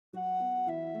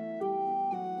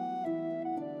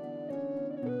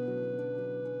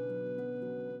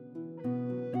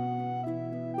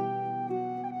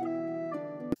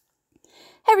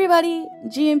Hey everybody,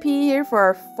 GMP here for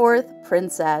our fourth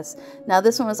princess. Now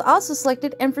this one was also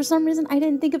selected, and for some reason I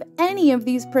didn't think of any of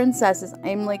these princesses.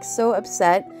 I'm like so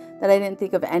upset that I didn't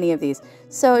think of any of these.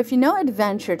 So if you know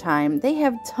Adventure Time, they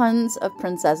have tons of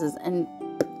princesses, and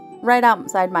right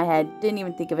outside my head, didn't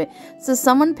even think of it. So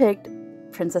someone picked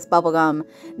Princess Bubblegum.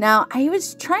 Now I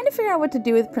was trying to figure out what to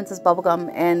do with Princess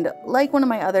Bubblegum, and like one of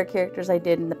my other characters I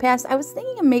did in the past, I was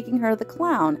thinking of making her the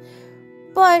clown.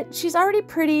 But she's already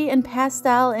pretty and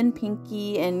pastel and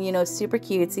pinky and, you know, super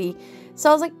cutesy. So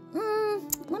I was like,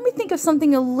 let me think of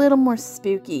something a little more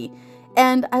spooky.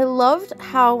 And I loved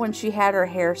how when she had her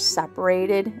hair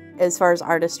separated, as far as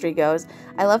artistry goes,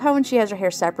 I love how when she has her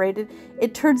hair separated,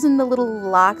 it turns into little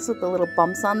locks with the little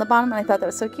bumps on the bottom. And I thought that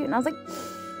was so cute. And I was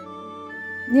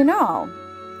like, you know,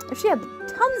 if she had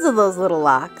tons of those little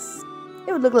locks,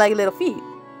 it would look like little feet.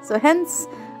 So hence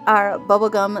our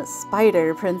bubblegum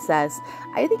spider princess.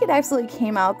 I think it absolutely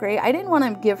came out great. I didn't want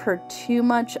to give her too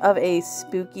much of a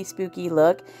spooky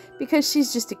look because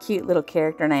she's just a cute little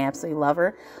character and I absolutely love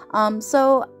her.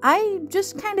 So I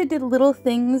just kind of did little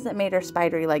things that made her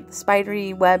spidery, like the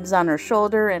spidery webs on her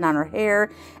shoulder and on her hair,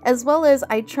 as well as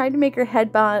I tried to make her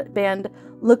headband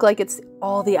look like it's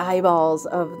all the eyeballs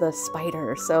of the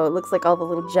spider. So it looks like all the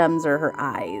little gems are her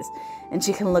eyes and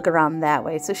she can look around that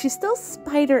way. So she's still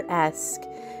spider-esque.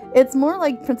 It's more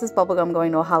like Princess Bubblegum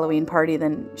going to a Halloween party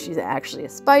than she's actually a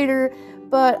spider,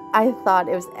 but I thought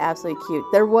it was absolutely cute.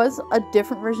 There was a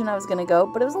different version I was going to go,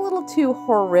 but it was a little too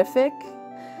horrific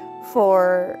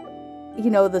for, you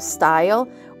know, the style,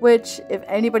 which if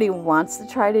anybody wants to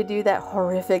try to do that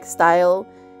horrific style,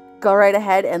 go right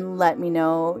ahead and let me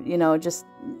know, you know, just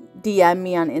DM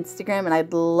me on Instagram and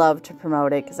I'd love to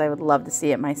promote it because I would love to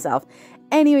see it myself.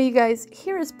 Anyway, you guys,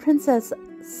 here is Princess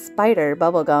Spider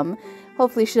Bubblegum.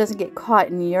 Hopefully she doesn't get caught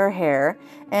in your hair.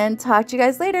 And talk to you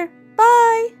guys later.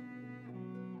 Bye!